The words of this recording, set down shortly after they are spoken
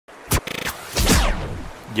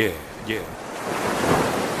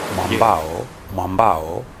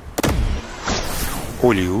Mwambao.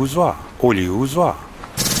 Uliuzwa.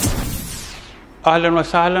 Ahlan wa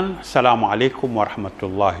sahlan, assalamu alaikum wa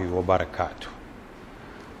rahmatullahi wa barakatuh.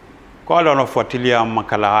 Kwa wale wanaofuatilia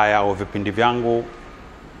makala haya au vipindi vyangu,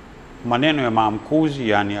 maneno ya maamkuzi,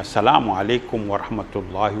 yani assalamu alaikum wa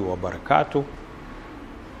rahmatullahi wa barakatuh,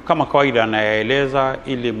 kama kawaida nayaeleza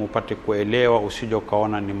ili mupate kuelewa, usije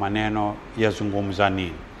ukaona ni maneno yazungumza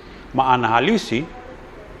nini. Maana halisi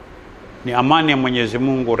ni amani ya Mwenyezi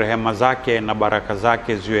Mungu, rehema zake na baraka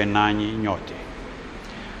zake ziwe nanyi nyote.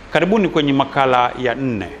 Karibuni kwenye makala ya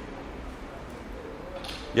 4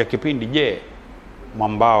 ya kipindi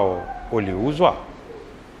Mwambao uliuzwa.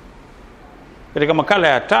 Katika makala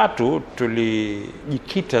ya 3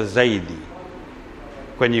 tulijikita zaidi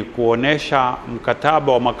kwenye kuonesha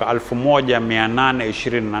mkataba wa mwaka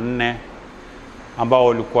 1824 ambao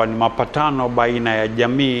ulikuwa ni mapatano baina ya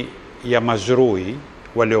jamii ya Mazrui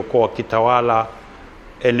waliokuwa wakitawala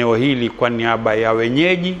eneo hili kwa niaba ya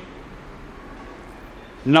wenyeji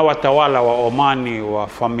na watawala wa Omani wa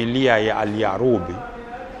familia ya Al-Yarubi,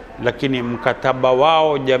 lakini mkataba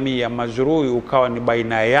wao jamii ya Mazrui ukawa ni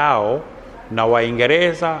baina yao na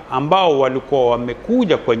Waingereza ambao walikuwa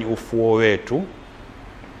wamekuja kwenye ufuo wetu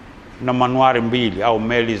na manuari mbili au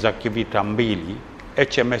meli za kivita mbili,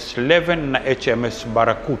 HMS Leven na HMS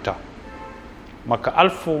Barakuta, mwaka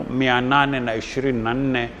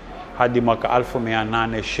 1824 hadi mwaka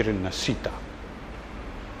 1826.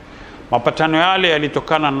 Mapatano yale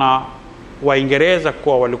yalitokana na Waingereza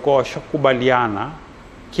kuwa walikuwa washakubaliana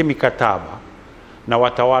kimikataba na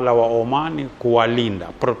watawala wa Omani kuwalinda,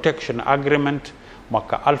 protection agreement,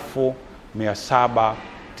 mwaka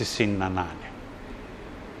 1798.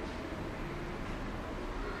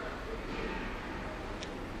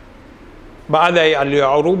 Baada ya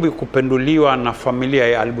Al-Yarubi kupenduliwa na familia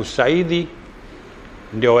ya Al-Busaidi,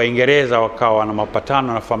 ndio Waingereza wakawa na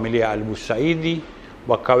mapatano na familia ya Al-Busaidi,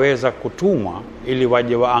 wakaweza kutumwa ili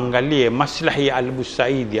waje waangalie maslahi ya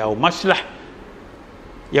Al-Busaidi au maslahi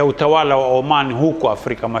ya utawala wa Oman huko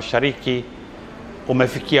Afrika Mashariki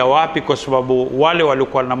umefikia wapi, kwa sababu wale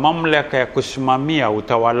walikuwa na mamlaka ya kusimamia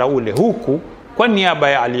utawala ule huku kwa niaba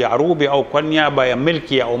ya Al-Yarubi au kwa niaba ya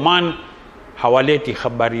milki ya Oman hawaleti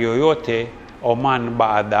habari yoyote Oman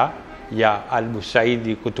baada ya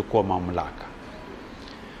Al-Busaidi kuchukua mamlaka.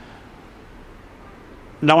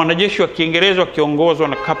 Na wanajeshi wa Kiingereza wakiongozwa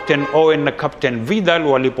na Captain Owen na Captain Vidal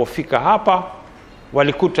walipofika hapa,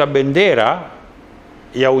 walikuta bendera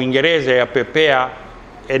ya Uingereza ya pepea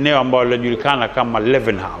eneo ambalo linajulikana kama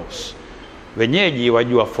Levenhouse, wenyeji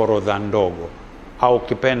wajua forodha ndogo au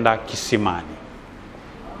kipenda kisimani.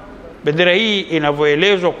 Bendera hii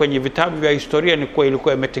inavyoelezwa kwenye vitabu vya historia ni kuwa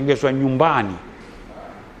ilikuwa imetengenezwa nyumbani,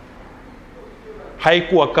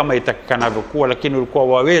 haikuwa kama itakikanavyo kuwa, lakini ulikuwa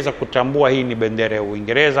waweza kutambua hii ni bendera ya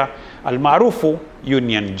Uingereza, almaarufu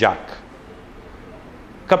Union Jack.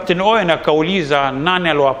 Captain Owen akauliza nani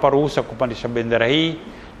aliwapa ruhusa kupandisha bendera hii,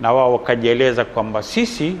 na wao wakajieleza kwamba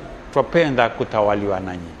sisi twapenda kutawaliwa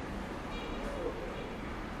nanyi.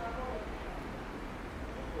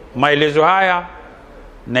 Maelezo haya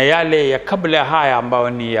na yale ya kabla haya ambao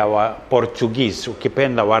ni ya wa Portuguese,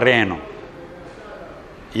 ukipenda Wareno,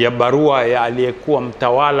 ya barua ya aliyekuwa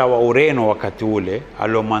mtawala wa Ureno wakati ule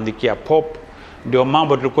aliyomwandikia Pope, ndio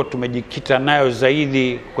mambo tulikuwa tumejikita nayo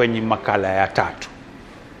zaidi kwenye makala ya 3.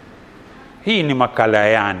 Hii ni makala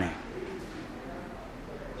ya 4.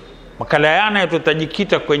 Makala ya 4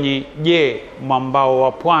 tutajikita kwenye mwambao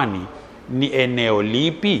wa pwani ni eneo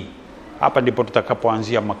lipi. Hapa ndipo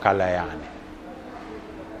tutakapoanzia makala ya 4.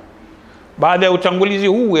 Baada ya utangulizi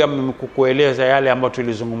huu ya kukueleza yale ambayo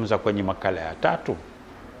tulizungumza kwenye makala ya 3,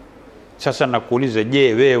 sasa nakuuliza,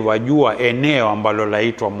 wewe wajua eneo ambalo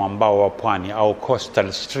laitwa mwambao wa pwani au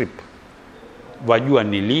coastal strip, wajua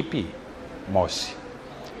ni lipi? Mosi.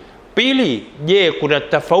 Pili, kuna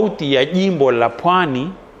tofauti ya jimbo la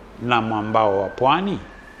pwani na mwambao wa pwani?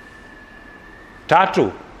 3,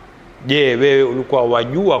 wewe ulikuwa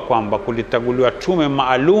wajua kwamba kulitaguliwa tume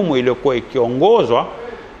maalumu iliyokuwa ikiongozwa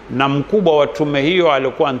na mkubwa wa tume hiyo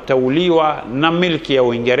alikuwa antauliwa na milki ya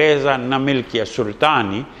Uingereza na milki ya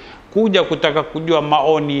sultani kuja kutaka kujua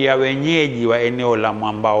maoni ya wenyeji wa eneo la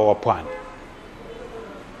mwambao wa pwani,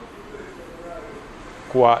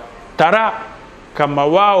 kwa tara kama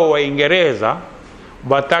wao Waingereza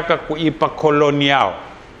wataka kuipa koloni yao.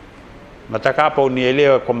 Nataka hapa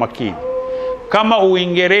unielewe kwa makini. Kama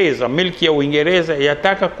Uingereza, milki ya Uingereza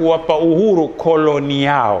yataka kuwapa uhuru koloni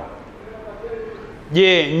yao,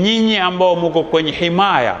 nyinyi ambao mko kwenye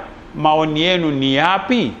himaya, maoni yenu ni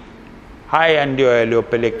yapi? Haya ndio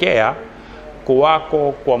yaliyopelekea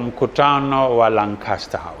kuwako kwa mkutano wa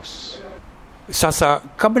Lancaster House. Sasa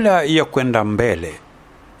kabla ya kwenda mbele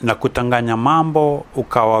na kutanganya mambo,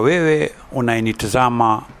 ukawa wewe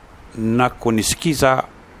unayenitazama na kunisikiza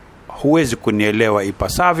huwezi kunielewa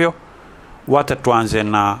ipasavyo, wacha tuanze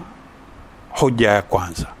na hoja ya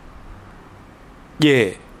kwanza.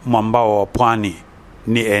 Je, mwambao wa pwani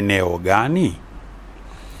ni eneo gani?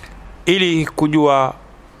 Ili kujua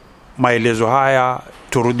maelezo haya,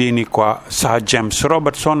 turudini kwa Sir James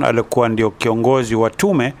Robertson. Alikuwa ndio kiongozi wa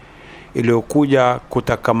tume iliyokuja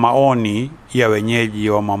kutaka maoni ya wenyeji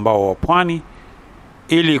wa mwambao wa pwani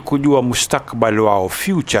ili kujua mustakabali wao,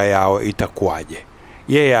 future yao itakuwaje.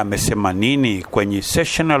 Yeye amesema nini kwenye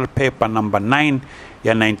sessional paper number 9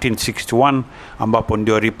 ya 1961, ambapo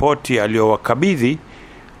ndio ripoti aliyowakabidhi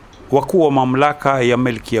wakuu wa mamlaka ya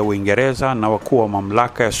milki ya Uingereza na wakuu wa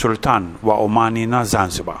mamlaka ya Sultan wa Omani na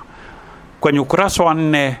Zanzibar. Kwenye ukurasa wa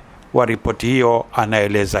 4 wa ripoti hiyo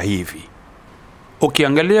anaeleza hivi.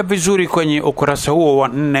 Ukiangalia vizuri kwenye ukurasa huo wa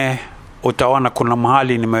 4, utaona kuna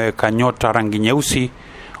mahali nimeweka nyota rangi nyeusi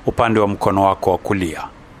upande wa mkono wako wa kulia.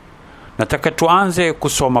 Nataka tuanze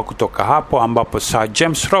kusoma kutoka hapo ambapo Sir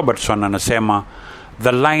James Robertson anasema,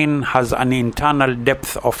 the line has an internal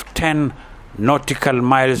depth of 10 nautical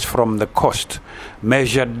miles from the coast,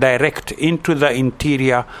 measured direct into the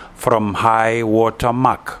interior from high water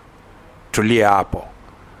mark. Tulia hapo.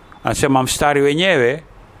 Anasema mstari wenyewe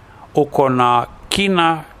uko na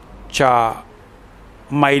kina cha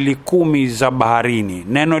maili 10 za baharini.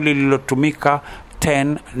 Neno lililotumika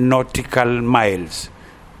 10 nautical miles.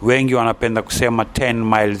 Wengi wanapenda kusema 10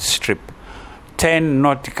 miles strip. 10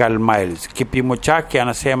 nautical miles. Kipimo chake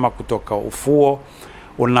anasema kutoka ufuo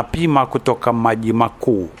unapima kutoka maji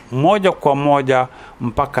makuu moja kwa moja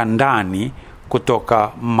mpaka ndani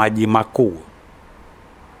kutoka maji makuu.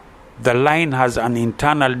 The line has an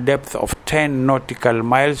internal depth of 10 nautical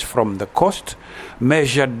miles from the coast,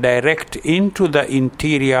 measured direct into the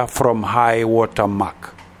interior from high water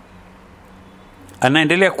mark.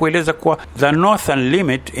 Anaendelea kueleza kuwa the northern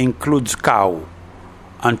limit includes Kau,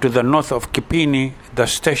 and to the north of Kipini, the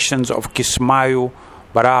stations of Kismayu,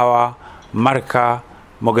 Barawa, Marka,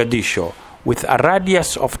 Mogadishu, with a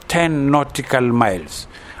radius of 10 nautical miles,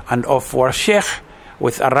 and of Warshekh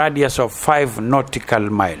with a radius of 5 nautical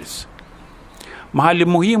miles. Mahali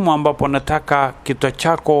muhimu ambapo nataka kichwa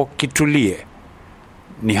chako kitulie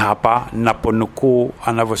ni hapa naponukuu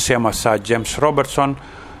anavyosema Sir James Robertson.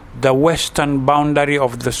 The western boundary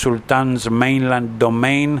of the Sultan's mainland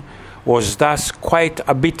domain was thus quite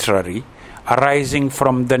arbitrary, arising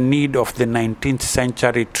from the need of the 19th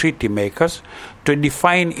century treaty makers to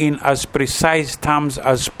define in as precise terms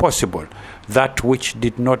as possible that which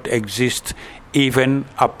did not exist even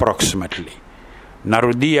approximately.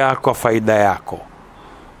 Narudia kwa faida yako.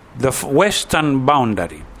 The western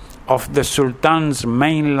boundary of the Sultan's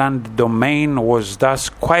mainland domain was thus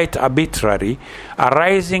quite arbitrary,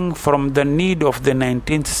 arising from the need of the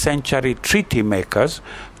 19th century treaty makers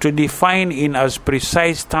to define in as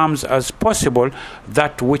precise terms as possible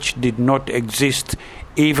that which did not exist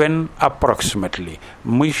even approximately.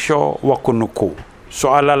 Mwisho wa kunukuu.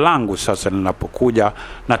 Swala langu sasa linapokuja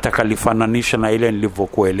nataka lifananisha na ile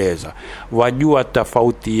nilivyokueleza. Wajua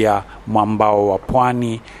tofauti ya mwambao wa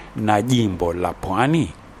pwani na jimbo la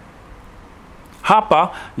pwani?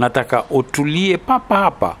 Hapa nataka utulie papa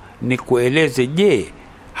hapa nikueleze. Je,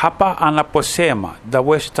 hapa anaposema the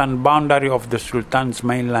western boundary of the Sultan's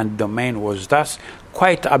mainland domain was thus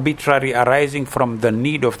quite arbitrary, arising from the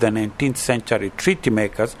need of the 19th century treaty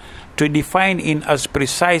makers to define in as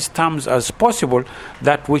precise terms as possible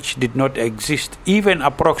that which did not exist even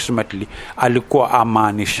approximately, alikuwa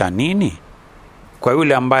amaanisha nini? Kwa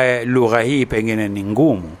yule ambaye lugha hii pengine ni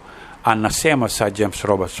ngumu, anasema Sir James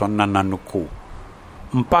Robertson na nanukuu,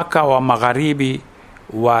 mpaka wa magharibi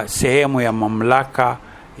wa sehemu ya mamlaka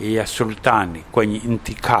ya sultani kwenye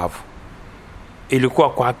intikavu ilikuwa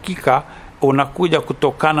kwa hakika unakuja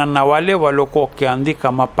kutokana na wale waliokuwa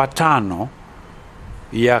wakiandika mapatano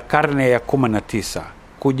ya karne ya 19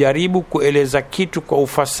 kujaribu kueleza kitu kwa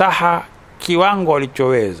ufasaha kiwango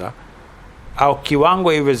walichoweza au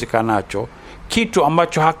kiwango iwezekanacho, kitu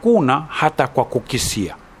ambacho hakuna hata kwa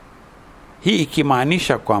kukisia. Hii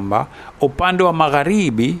ikimaanisha kwamba upande wa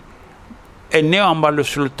magharibi, eneo ambalo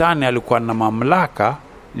sultani alikuwa na mamlaka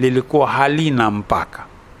lilikuwa halina mpaka.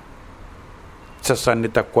 Sasa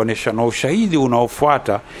nitakuonesha na ushahidi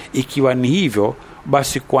unaofuata. Ikiwa ni hivyo,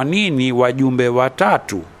 basi kwa nini wajumbe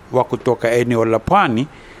watatu wa kutoka eneo la pwani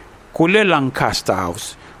kule Lancaster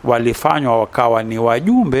House walifanywa wakawa ni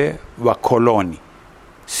wajumbe wa koloni,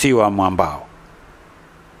 si wa mwambao?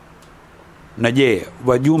 Na je,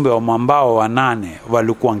 wajumbe wa Mwambao wa 8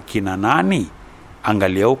 walikuwa kina nani?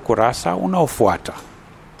 Angalia ukurasa unaofuata.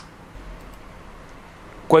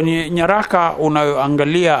 Kwenye nyaraka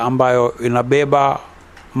unayoangalia ambayo inabeba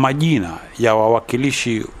majina ya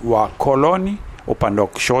wawakilishi wa koloni, upande wa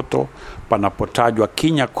kushoto panapotajwa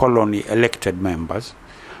Kenya Colony Elected Members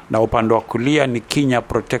na upande wa kulia ni Kenya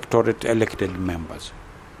Protectorate Elected Members.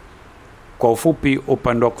 Kwa ufupi,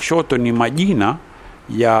 upande wa kushoto ni majina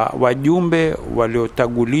ya wajumbe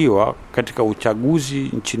waliotaguliwa katika uchaguzi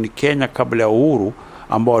nchini Kenya kabla ya uhuru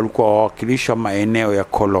ambao walikuwa wawakilisha maeneo ya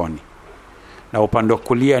koloni. Na upande wa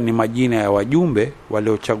kulia ni majina ya wajumbe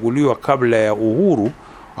waliochaguliwa kabla ya uhuru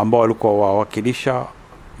ambao walikuwa wawakilisha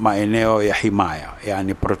maeneo ya himaya,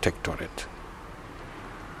 yani protectorate.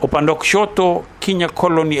 Upande wa kushoto Kenya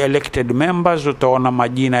Colony Elected Members, utaona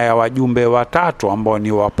majina ya wajumbe watatu ambao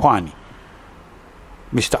ni wa Pwani: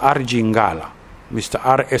 Mr. R.G. Ngala, Mr.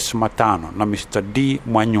 R.S. Matano na Mr. D.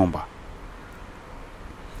 Mwanyumba,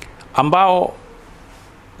 ambao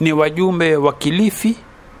ni wajumbe wa Kilifi,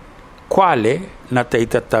 Kwale na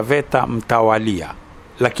Taita Taveta mtawalia,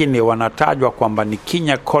 lakini wanatajwa kwamba ni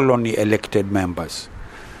Kenya Colony Elected Members.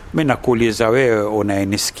 Mimi nakuuliza wewe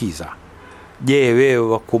unayenisikiza, je, wewe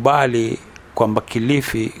wakubali kwamba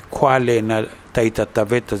Kilifi, Kwale na Taita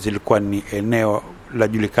Taveta zilikuwa ni eneo la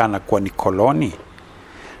julikana kuwa ni koloni?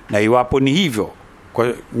 Na iwapo ni hivyo,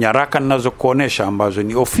 kwa nyaraka ninazokuonesha ambazo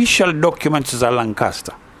ni official documents za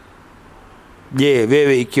Lancaster, je,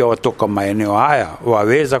 wewe ikiwa watoka maeneo haya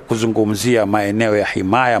waweza kuzungumzia maeneo ya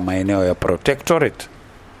himaya, maeneo ya protectorate?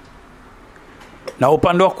 Na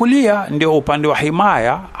upande wa kulia ndio upande wa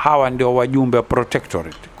himaya, hawa ndio wajumbe wa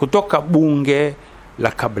protectorate kutoka bunge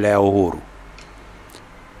la kabla ya uhuru: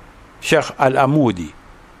 Sheikh Al-Amudi,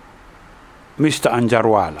 Mr.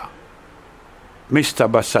 Anjarwala, Mr.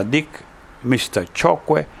 Basadik, Mr.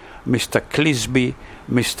 Chokwe, Mr. Clisby,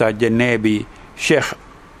 Mr. Jenebi, Sheikh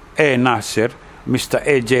A. Nasir, Mr.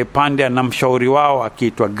 A.J. Pandya na mshauri wao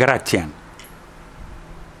akiitwa Gratian.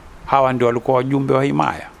 Hawa ndio walikuwa wajumbe wa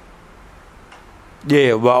himaya.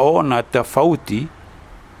 Je, waona tofauti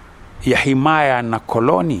ya himaya na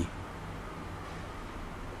koloni?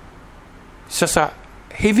 Sasa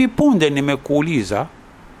hivi punde nimekuuliza,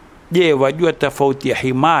 je, wajua tofauti ya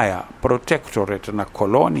himaya, protectorate na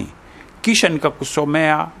koloni? Kisha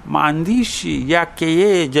nikakusomea maandishi yake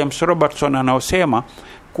yeye James Robertson anaosema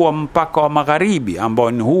kuwa mpaka wa magharibi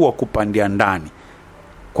ambao ni huo kupandia ndani,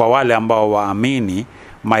 kwa wale ambao waamini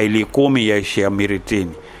maili 10 yaishia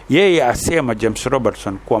Miritini. Yeye asema James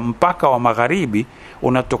Robertson kuwa mpaka wa magharibi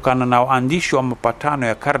unatokana na waandishi wa mapatano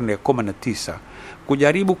ya karne ya 19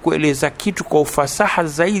 kujaribu kueleza kitu kwa ufasaha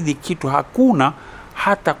zaidi, kitu hakuna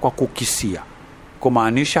hata kwa kukisia,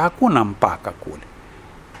 kumaanisha hakuna mpaka kule.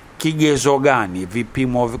 Kigezo gani,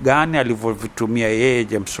 vipimo gani alivyovitumia yeye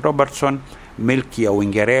James Robertson, milki ya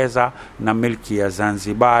Uingereza na milki ya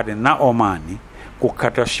Zanzibar na Omani,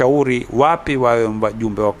 kukata shauri wapi wawe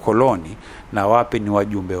wajumbe wa koloni na wapi ni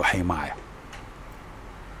wajumbe wa himaya?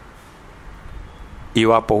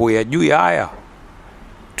 Iwapo huyajui haya,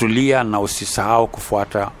 tulia na usisahau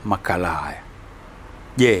kufuata makala haya.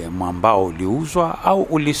 Je, Mwambao uliuzwa au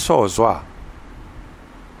ulisozwa?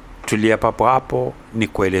 Tulia papo hapo ni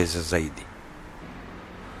kueleza zaidi.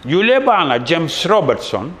 Yule bana James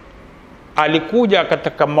Robertson alikuja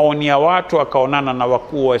katika maoni ya watu, akaonana na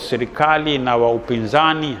wakuu wa serikali na wa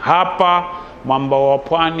upinzani hapa Mwambao wa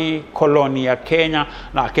Pwani, koloni ya Kenya,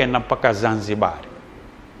 na akaenda mpaka Zanzibar.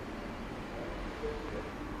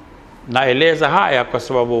 Naeleza haya kwa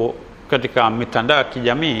sababu katika mitandao ya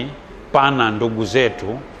kijamii pana ndugu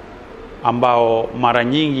zetu ambao mara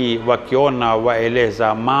nyingi wakiona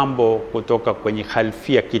waeleza mambo kutoka kwenye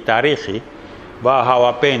khalfia kitarikhi, wao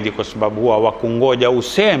hawapendi, kwa sababu huwa wakungoja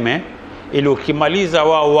useme ili ukimaliza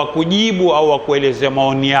wao wakujibu au wakueleze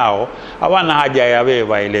maoni yao. Hawana haja ya wewe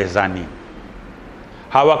waeleza nini.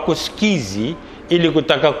 Hawakusikizi ili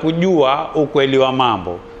kutaka kujua ukweli wa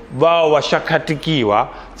mambo. Wao washakatikiwa,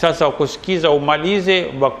 sasa wakusikiza umalize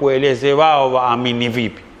wakueleze wao waamini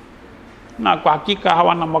vipi. Na kwa hakika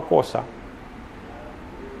hawana makosa,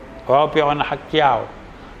 wao pia wana haki yao.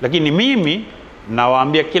 Lakini mimi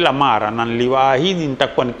nawaambia kila mara, na niliwaahidi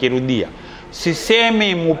nitakuwa nikirudia,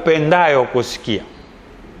 sisemi mupendayo kusikia,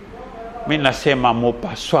 mimi nasema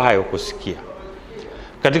mupaswayo kusikia.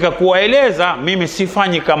 Katika kuwaeleza, mimi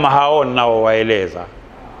sifanyi kama hao nao waeleza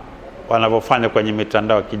wanavyofanya kwenye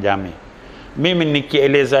mitandao ya kijamii. Mimi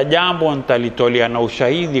nikieleza jambo nitalitolea na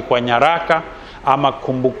ushahidi kwa nyaraka ama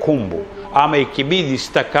kumbukumbu, ama ikibidi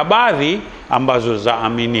stakabadhi ambazo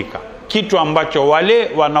zaaminika. Kitu ambacho wale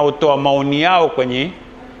wanaotoa maoni yao kwenye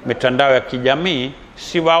mitandao ya kijamii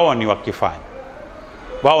si waoni wakifanya.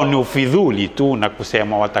 Wao ni ufidhuli tu na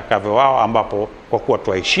kusema watakavyo wao, ambapo kwa kuwa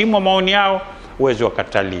tuheshimu maoni yao uwezo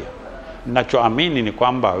wakatalia. Ninachoamini ni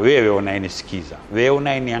kwamba wewe unayenisikiza, wewe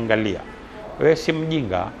unayeniangalia, wewe si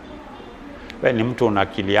mjinga. Wewe ni mtu una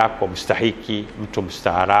akili yako mstahiki, mtu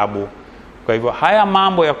mstaarabu. Kwa hivyo haya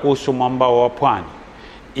mambo ya kuhusu mwambao wa pwani,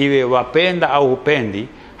 iwe wapenda au hupendi,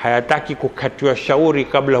 hayataki kukatiwa shauri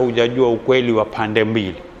kabla hujajua ukweli wa pande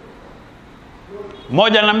mbili.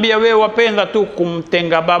 Mmoja anambia wewe wapenda tu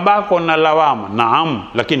kumtenga babako na lawama. Naam,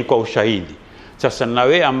 lakini kwa ushahidi. Sasa na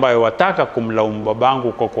wewe ambaye wataka kumlaumu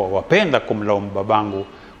babangu kwa kuwa wapenda kumlaumu babangu,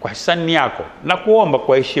 kwa hisani yako na kuomba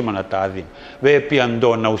kwa heshima na taadhima, wewe pia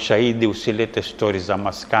ndo na ushahidi. Usilete stori za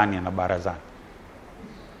maskani na barazani.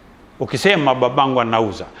 Ukisema babangu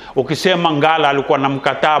anauza, ukisema Ngala alikuwa na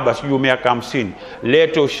mkataba sijui miaka 50,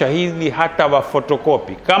 lete ushahidi hata wa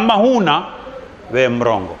fotokopi. Kama huna, wewe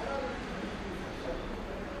mrongo.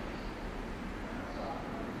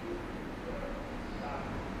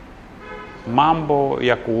 Mambo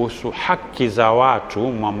ya kuhusu haki za watu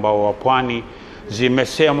mwambao wa pwani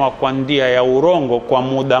zimesemwa kwa ndia ya urongo kwa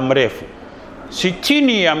muda mrefu, si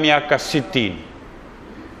chini ya miaka 60.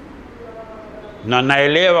 Na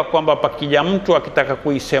naelewa kwamba pakija mtu akitaka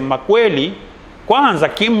kuisema kweli, kwanza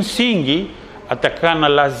kimsingi atakana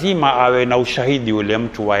lazima awe na ushahidi ule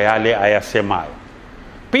mtu wa yale ayasemayo.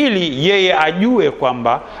 Pili, yeye ajue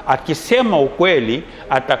kwamba akisema ukweli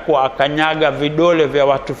atakuwa akanyaga vidole vya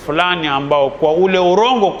watu fulani ambao kwa ule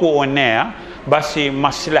urongo kuonea, basi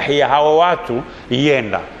maslahi ya hao watu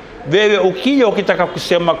yenda. Wewe ukija ukitaka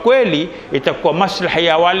kusema kweli, itakuwa maslahi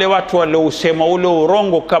ya wale watu waliousema ule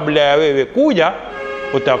urongo kabla ya wewe kuja,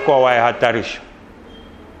 utakuwa wayahatarisha.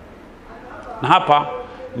 Na hapa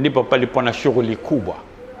ndipo palipo na shughuli kubwa.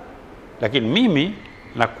 Lakini mimi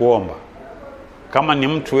nakuomba, kama ni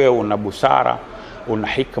mtu wewe una busara, una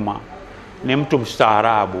hikma, ni mtu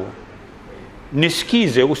mstaarabu,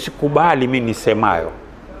 nisikize, usikubali mimi nisemayo.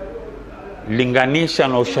 Linganisha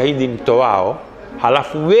na ushahidi mtoao,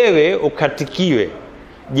 halafu wewe ukatikiwe.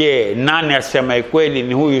 Je, nani asema kweli?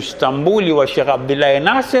 Ni huyu Istanbuli wa Sheikh Abdullah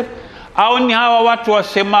Nasir, au ni hawa watu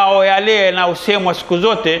wasemao yale na usemwa siku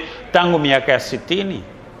zote tangu miaka ya 60?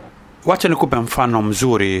 Wacha nikupe mfano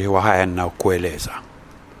mzuri wa haya ninayokueleza.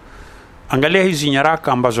 Angalia hizi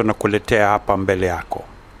nyaraka ambazo nakuletea hapa mbele yako.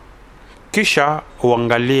 Kisha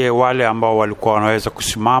uangalie wale ambao walikuwa wanaweza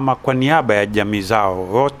kusimama kwa niaba ya jamii zao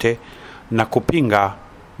wote na kupinga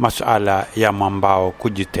masuala ya mwambao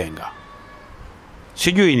kujitenga.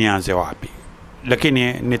 Sijui nianze wapi,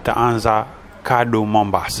 lakini nitaanza Kadu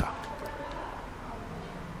Mombasa.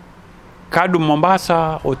 Kadu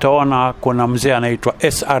Mombasa utaona kuna mzee anaitwa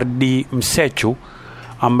SRD Msechu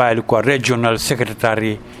ambaye alikuwa Regional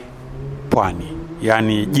Secretary Pwani,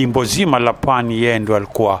 yani jimbo zima la Pwani, yeye ndo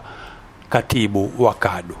alikuwa katibu wa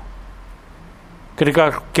Kadu.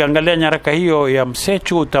 Katika kiangalia nyaraka hiyo ya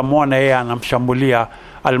Msechu utamwona yeye anamshambulia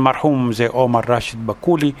almarhum mzee Omar Rashid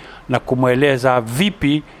Bakuli na kumweleza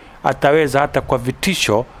vipi ataweza hata kwa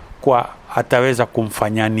vitisho kwa ataweza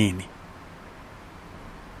kumfanya nini.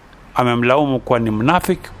 Amemlaumu kwa ni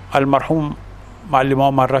mnafiki almarhum Maalim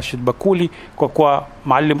Omar Rashid Bakuli, kwa kuwa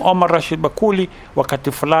Maalim Omar Rashid Bakuli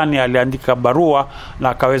wakati fulani aliandika barua na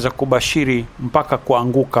akaweza kubashiri mpaka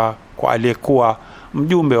kuanguka kwa aliyekuwa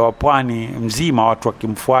mjumbe wa Pwani mzima, watu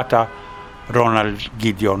wakimfuata, Ronald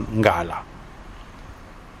Gideon Ngala.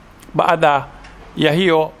 Baada ya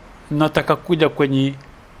hiyo nataka kuja kwenye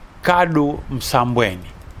Kadu Msambweni.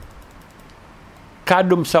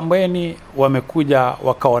 Kadu Msambweni wamekuja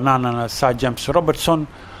wakaonana na Sir James Robertson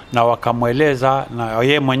na wakamweleza, na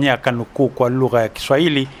yeye mwenyewe akanukuu kwa lugha ya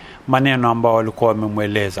Kiswahili maneno ambayo walikuwa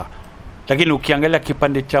wamemweleza. Lakini ukiangalia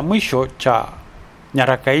kipande cha mwisho cha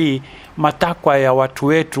nyaraka hii, matakwa ya watu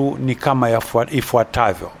wetu ni kama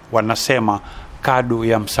ifuatavyo. Wanasema Kadu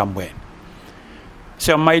ya Msambweni: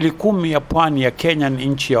 sema maili 10 ya pwani ya Kenya ni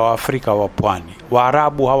nchi ya Waafrika wa pwani.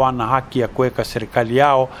 Waarabu hawana haki ya kuweka serikali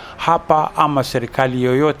yao hapa ama serikali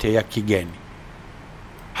yoyote ya kigeni.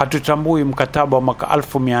 Hatutambui mkataba wa mwaka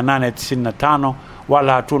 1895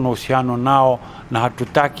 wala hatuna uhusiano nao na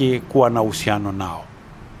hatutaki kuwa na uhusiano nao.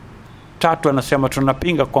 3, anasema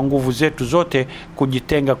tunapinga kwa nguvu zetu zote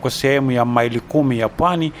kujitenga kwa sehemu ya maili 10 ya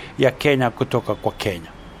pwani ya Kenya kutoka kwa Kenya.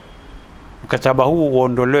 Mkataba huu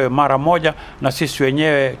uondolewe mara moja na sisi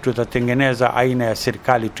wenyewe tutatengeneza aina ya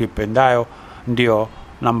serikali tuipendayo. Ndio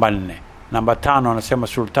namba 4. Namba 5, anasema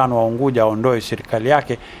Sultani wa Unguja aondoe serikali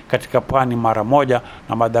yake katika pwani mara moja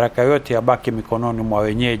na madaraka yote yabaki mikononi mwa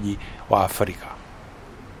wenyeji wa Afrika.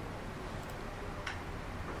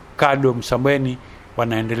 Kadu Msambweni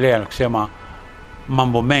wanaendelea kusema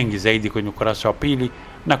mambo mengi zaidi kwenye ukurasa wa pili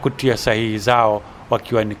na kutia sahihi zao,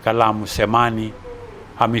 wakiwa ni Kalamu Semani,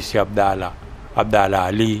 Hamisi Abdalla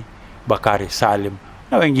Ali, Bakari Salim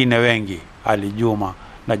na wengine wengi, Ali Juma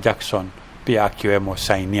na Jackson pia akiwemo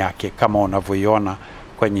saini yake kama unavyoiona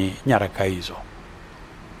kwenye nyaraka hizo.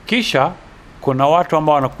 Kisha kuna watu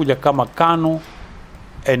ambao wanakuja kama KANU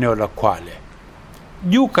eneo la Kwale.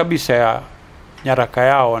 Juu kabisa ya nyaraka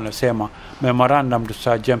yao wanasema memorandum to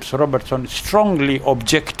Sir James Robertson strongly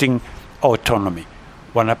objecting autonomy.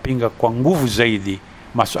 Wanapinga kwa nguvu zaidi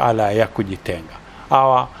masuala ya kujitenga.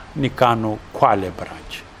 Hawa ni KANU Kwale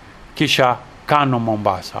branch. Kisha KANU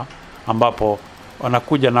Mombasa, ambapo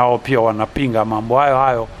wanakuja nao pia wanapinga mambo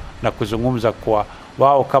hayo na kuzungumza kwa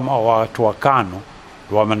wao kama watu wa KANU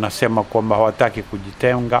wanasema kwamba hawataki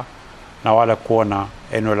kujitenga na wala kuona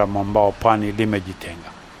eneo la Mwambao Pwani limejitenga.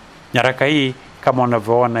 Nyaraka hii kama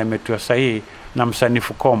unavyoona imetiwa sahihi na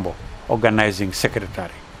Msanifu Kombo, organizing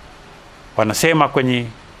secretary. Wanasema kwenye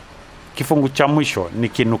kifungu cha mwisho ni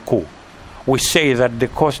kinukuu: "We say that the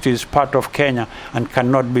coast is part of Kenya and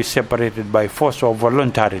cannot be separated by force or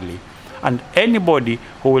voluntarily. And anybody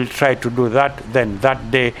who will try to do that, then that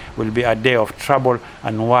day will be a day of trouble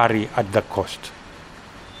and worry at the coast.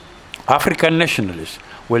 African nationalists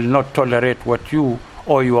will not tolerate what you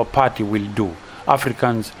or your party will do.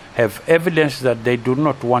 Africans have evidence that they do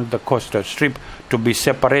not want the coastal strip to be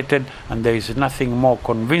separated, and there is nothing more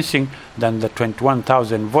convincing than the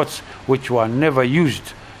 21,000 votes which were never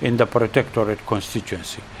used in the Protectorate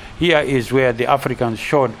constituency. Here is where the Africans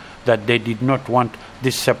showed that they did not want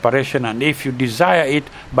this separation, and if you desire it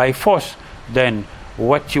by force, then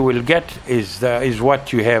what you will get is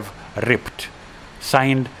what you have ripped."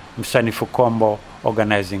 Signed, Msanifu Kombo,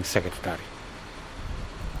 organizing secretary.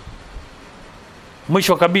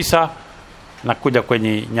 Mwisho kabisa nakuja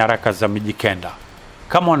kwenye nyaraka za Mijikenda.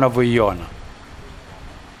 Kama unavyoiona,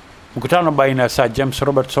 mkutano baina ya Sir James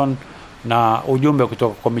Robertson na ujumbe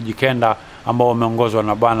kutoka kwa Mijikenda ambao umeongozwa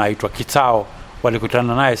na bwana aitwa Kitao,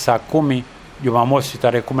 walikutana naye saa 10 Jumamosi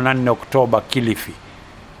tarehe 14 Oktoba Kilifi.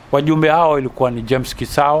 Wajumbe hao ilikuwa ni James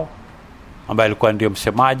Kitao ambaye alikuwa ndio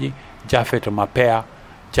msemaji, Jafet Mapea,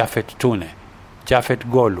 Jafet Tune, Jafet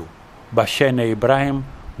Golu, Bashene Ibrahim,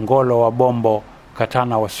 Ngolo wa Bombo,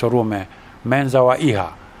 Katana wa Sorume, Menza wa Iha,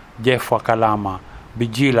 Jeff wa Kalama,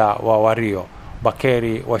 Bijila wa Wario,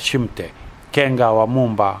 Bakeri wa Shimte, Kenga wa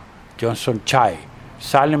Mumba, Johnson Chai,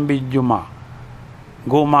 Salim Bijuma,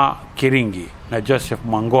 Nguma Kiringi na Joseph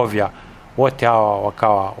Mwangovya. Wote hawa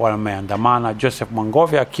wakawa wameandamana, Joseph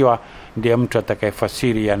Mwangovya akiwa ndiye mtu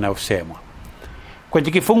atakayefasiri yanayosemwa.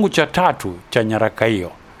 Kwenye kifungu cha 3 cha nyaraka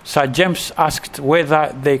hiyo, Sir James asked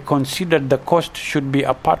whether they considered the coast should be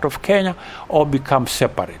a part of Kenya or become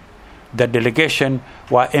separate. The delegation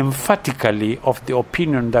were emphatically of the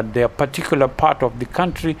opinion that their particular part of the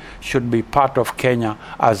country should be part of Kenya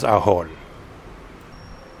as a whole.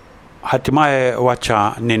 Hatimaye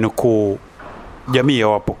wacha ninukuu jamii ya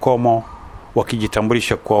Wapokomo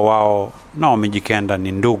wakijitambulisha kwa wao na Wamijikenda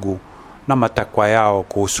ni ndugu, na matakwa yao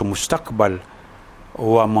kuhusu mustakbal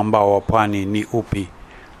wa Mwambao wa Pwani ni upi,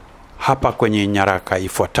 hapa kwenye nyaraka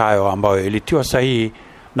ifuatayo ambayo ilitiwa sahihi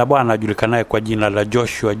na bwana ajulikanaye kwa jina la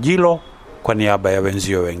Joshua Jilo kwa niaba ya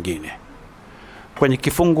wenzio wengine. Kwenye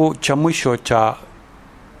kifungu cha mwisho cha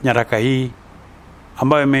nyaraka hii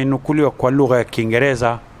ambayo imenukuliwa kwa lugha ya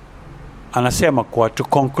Kiingereza, anasema kwa to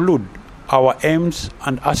conclude, our aims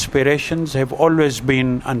and aspirations have always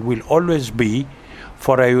been and will always be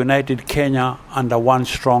for a united Kenya under one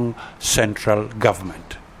strong central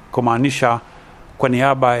government. Kumaanisha kwa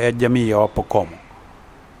niaba ya jamii ya Wapokomo,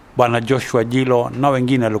 bwana Joshua Jilo na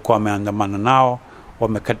wengine walikuwa wameandamana nao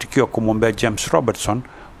wamekatikiwa kumwombea James Robertson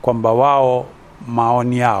kwamba wao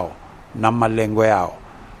maoni yao na malengo yao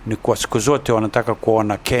ni kwa siku zote wanataka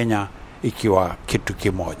kuona Kenya ikiwa kitu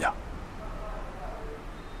kimoja.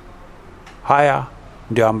 Haya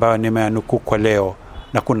ndio ambayo nimeyanukuu kwa leo,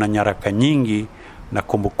 na kuna nyaraka nyingi na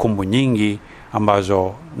kumbukumbu nyingi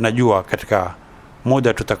ambazo najua katika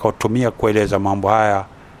muda tutakaotumia kueleza mambo haya,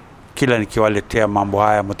 kila nikiwaletea mambo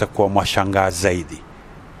haya mtakuwa mwashangaa zaidi.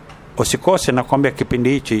 Usikose na kuambia kipindi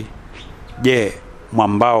hichi, je,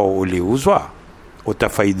 Mwambao uliuzwa?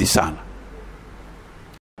 Utafaidi sana.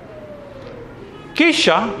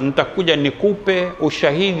 Kisha nitakuja nikupe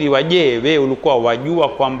ushahidi wa je, wewe ulikuwa wajua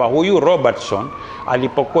kwamba huyu Robertson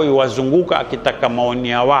alipokuwa wazunguka akitaka maoni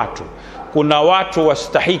ya watu, kuna watu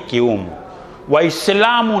wastahiki humu,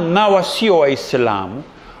 Waislamu na wasio Waislamu,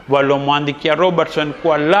 walomwandikia Robertson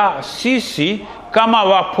kwa la sisi kama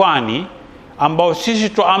wa pwani ambao sisi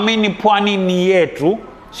tuamini pwani ni yetu,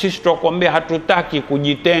 sisi tukwambia hatutaki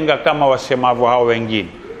kujitenga kama wasemavyo hao wengine.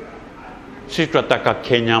 sisi tunataka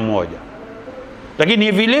Kenya moja. Lakini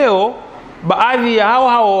hivi leo baadhi ya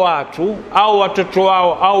hao watu au watoto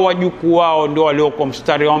wao au wajukuu wao ndio walioko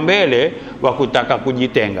mstari wa mbele wa kutaka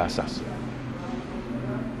kujitenga sasa.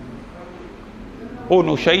 Huu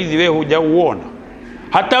ni ushahidi wewe hujauona.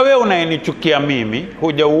 Hata wewe unayenichukia mimi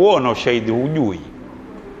hujauona ushahidi, hujui.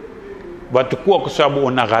 Watakuwa kwa sababu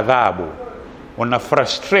una ghadhabu, una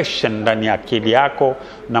frustration ndani ya akili yako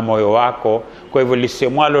na moyo wako. Kwa hivyo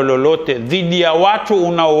lisemwalo lolote dhidi ya watu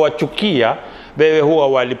unaowachukia, wewe huwa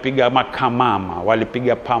walipiga makamama,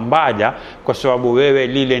 walipiga pambaja, kwa sababu wewe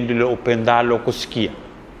lile ndilo upendalo kusikia.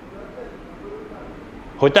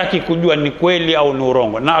 Hutaki kujua ni kweli au ni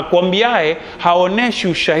urongo. Na akwambiaye haoneshi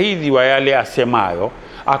ushahidi wa yale asemayo,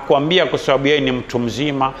 akwambia kwa sababu yeye ni mtu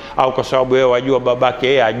mzima, au kwa sababu yeye wajua babake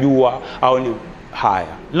yeye ajua, au ni haya.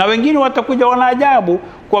 Na wengine watakuja wanaajabu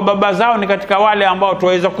kwa baba zao ni katika wale ambao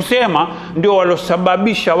tuweza kusema ndio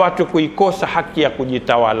walosababisha watu kuikosa haki ya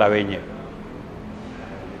kujitawala wenyewe.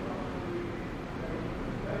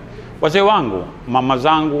 Wazee wangu, mama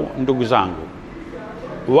zangu, ndugu zangu,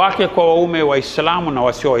 wake kwa waume, Waislamu na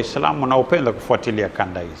wasio Waislamu, na upenda kufuatilia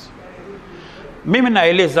kanda hizi. Mimi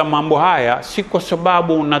naeleza mambo haya si kwa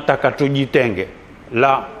sababu nataka tujitenge.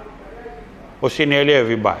 La, usinielewe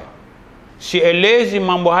vibaya. Sielezi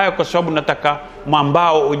mambo haya kwa sababu nataka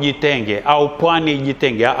Mwambao ujitenge au pwani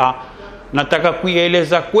ijitenge. Nataka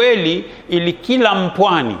kuieleza kweli ili kila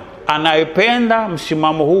mpwani anayependa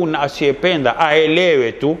msimamo huu na asiyependa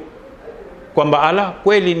aelewe tu kwamba ala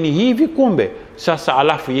kweli ni hivi kumbe. Sasa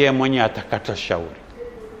alafu yeye mwenyewe atakata shauri.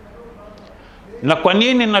 Na kwa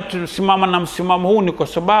nini nasimama na msimamo huu? Ni kwa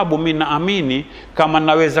sababu mimi naamini kama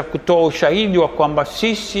naweza kutoa ushahidi wa kwamba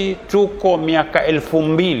sisi tuko miaka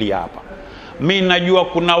 2000 hapa. Mimi najua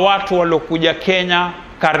kuna watu waliokuja Kenya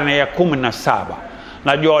karne ya 17.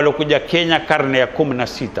 Najua waliokuja Kenya karne ya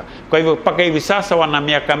 16. Kwa hivyo mpaka hivi sasa wana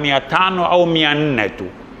miaka 500 au 400 tu.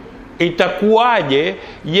 Itakuwaje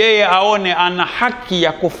yeye aone ana haki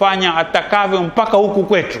ya kufanya atakavyo mpaka huku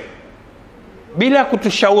kwetu bila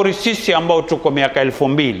kutushauri sisi ambao tuko miaka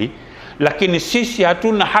 2000? Lakini sisi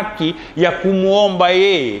hatuna haki ya kumuomba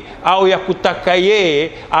yeye au ya kutaka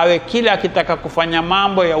yeye awe kila akitaka kufanya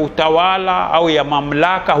mambo ya utawala au ya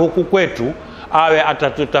mamlaka huku kwetu awe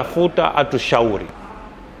atatutafuta atushauri.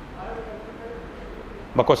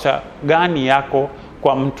 Makosa gani yako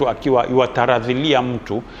kwa mtu akiwa yuataradhilia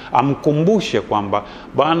mtu amkumbushe kwamba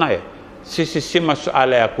bwana sisi si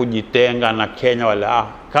masuala ya kujitenga na Kenya wala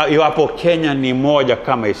iwapo Kenya ni moja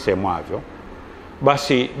kama isemavyo,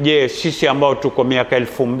 basi je, sisi ambao tuko miaka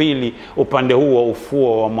 2000 upande huu wa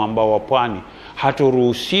ufuo wa mwambao wa pwani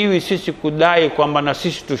haturuhusiwi sisi kudai kwamba na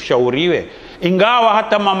sisi tushauriwe? Ingawa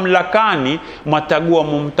hata mamlakani mwatagua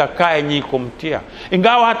mumtakaye nyinyi kumtia,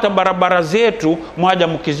 ingawa hata barabara zetu mwaja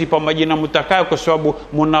mkizipa majina mtakaye, kwa sababu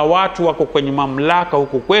muna watu wako kwenye mamlaka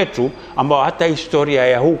huku kwetu ambao hata historia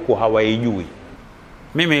ya huku hawaijui.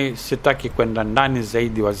 Mimi sitaki kwenda ndani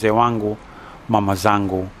zaidi. Wazee wangu, mama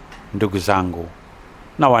zangu, ndugu zangu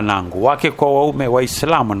na wanangu, wake kwa waume,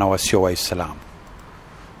 Waislamu na wasio Waislamu,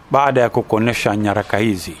 baada ya kukuonesha nyaraka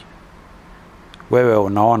hizi, wewe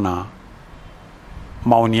unaona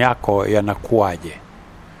maoni yako yanakuaje?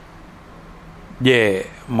 Je,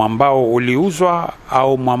 Mwambao uliuzwa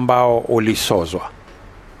au Mwambao ulisozwa?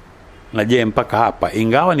 Na je, mpaka hapa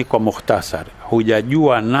ingawa ni kwa mukhtasar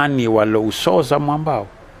hujajua nani walousoza Mwambao?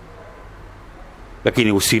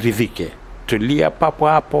 Lakini usiridhike, tulia papo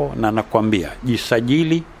hapo, na nakwambia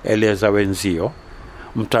jisajili, eleza wenzio.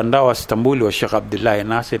 Mtandao wa Istanbuli wa Sheikh Abdullah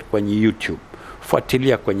Nasir kwenye YouTube,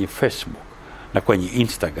 fuatilia kwenye Facebook na kwenye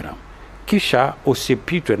Instagram. Kisha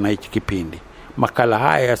usipitwe na hiki kipindi. Makala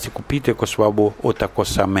haya yasikupite kwa sababu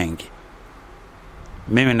utakosa mengi.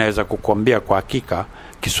 Mimi naweza kukuambia kwa hakika,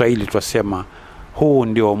 Kiswahili twasema huu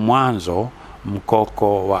ndio mwanzo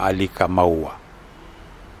mkoko wa alika maua.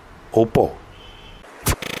 Upo?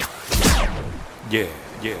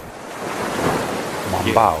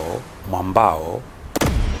 Mwambao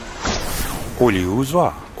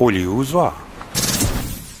uliuzwa.